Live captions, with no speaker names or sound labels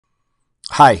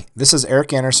Hi, this is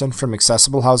Eric Anderson from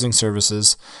Accessible Housing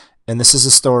Services, and this is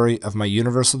a story of my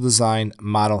universal design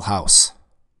model house.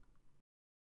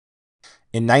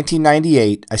 In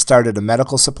 1998, I started a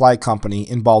medical supply company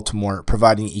in Baltimore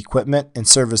providing equipment and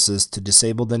services to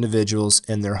disabled individuals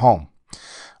in their home.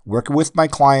 Working with my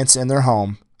clients in their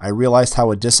home, I realized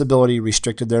how a disability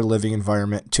restricted their living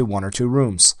environment to 1 or 2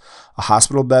 rooms. A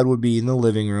hospital bed would be in the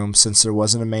living room since there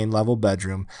wasn't a main level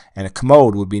bedroom, and a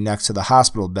commode would be next to the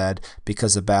hospital bed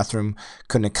because the bathroom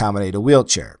couldn't accommodate a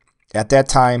wheelchair. At that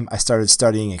time, I started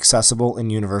studying accessible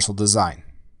and universal design.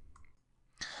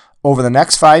 Over the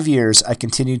next 5 years, I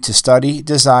continued to study,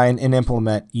 design, and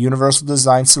implement universal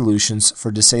design solutions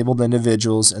for disabled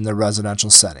individuals in their residential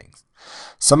settings.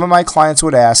 Some of my clients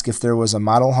would ask if there was a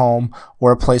model home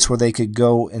or a place where they could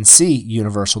go and see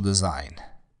universal design.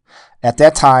 At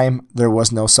that time, there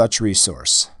was no such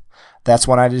resource. That's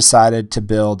when I decided to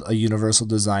build a universal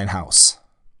design house.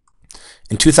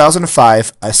 In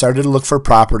 2005, I started to look for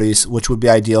properties which would be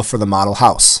ideal for the model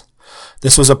house.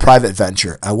 This was a private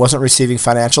venture. I wasn't receiving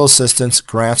financial assistance,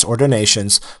 grants, or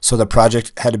donations, so the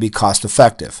project had to be cost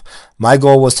effective. My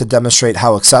goal was to demonstrate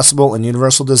how accessible and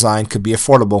universal design could be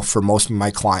affordable for most of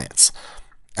my clients.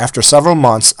 After several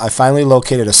months, I finally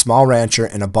located a small rancher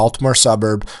in a Baltimore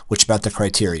suburb which met the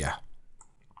criteria.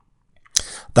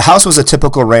 The house was a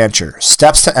typical rancher: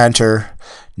 steps to enter,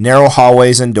 narrow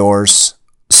hallways and doors,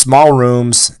 small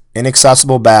rooms,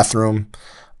 inaccessible bathroom,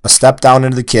 a step down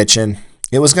into the kitchen.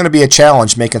 It was going to be a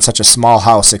challenge making such a small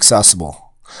house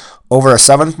accessible. Over a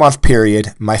 7-month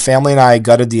period, my family and I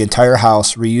gutted the entire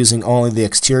house, reusing only the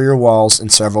exterior walls and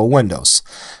several windows.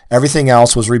 Everything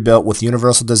else was rebuilt with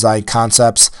universal design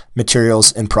concepts,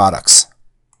 materials, and products.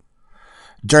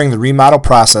 During the remodel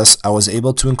process, I was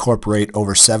able to incorporate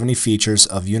over 70 features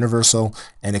of universal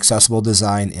and accessible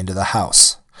design into the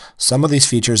house. Some of these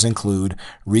features include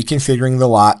reconfiguring the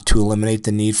lot to eliminate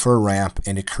the need for a ramp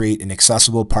and to create an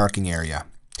accessible parking area.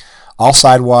 All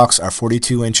sidewalks are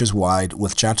 42 inches wide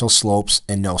with gentle slopes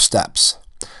and no steps.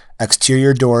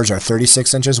 Exterior doors are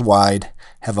 36 inches wide,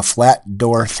 have a flat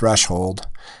door threshold,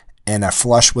 and are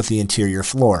flush with the interior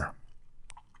floor.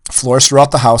 Floors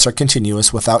throughout the house are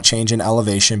continuous without change in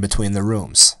elevation between the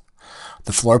rooms.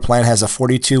 The floor plan has a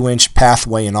 42-inch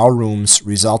pathway in all rooms,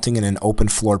 resulting in an open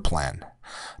floor plan.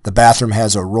 The bathroom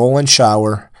has a roll-in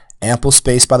shower, ample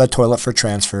space by the toilet for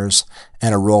transfers,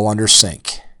 and a roll-under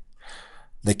sink.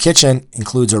 The kitchen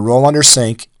includes a roll-under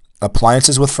sink,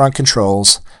 appliances with front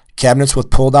controls, cabinets with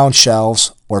pull-down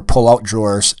shelves or pull-out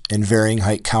drawers, and varying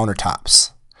height countertops.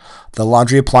 The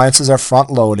laundry appliances are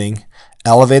front-loading,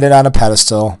 elevated on a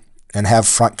pedestal, and have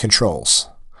front controls.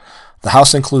 The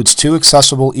house includes 2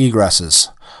 accessible egresses,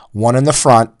 one in the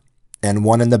front and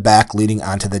one in the back leading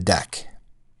onto the deck.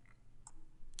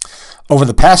 Over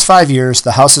the past 5 years,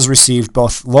 the house has received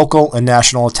both local and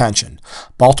national attention.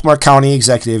 Baltimore County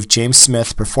Executive James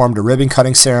Smith performed a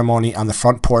ribbon-cutting ceremony on the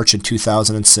front porch in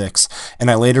 2006, and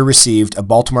I later received a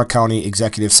Baltimore County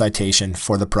Executive citation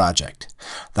for the project.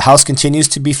 The house continues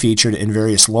to be featured in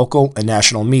various local and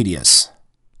national medias.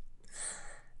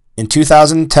 In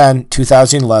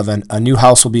 2010-2011, a new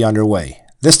house will be underway.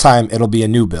 This time, it'll be a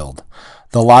new build.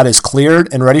 The lot is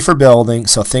cleared and ready for building,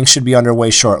 so things should be underway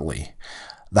shortly.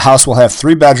 The house will have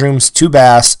 3 bedrooms, 2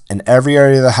 baths, and every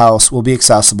area of the house will be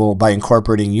accessible by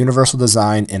incorporating universal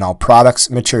design in all products,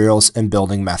 materials, and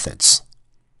building methods.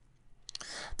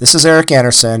 This is Eric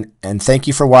Anderson, and thank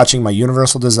you for watching my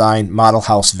universal design model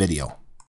house video.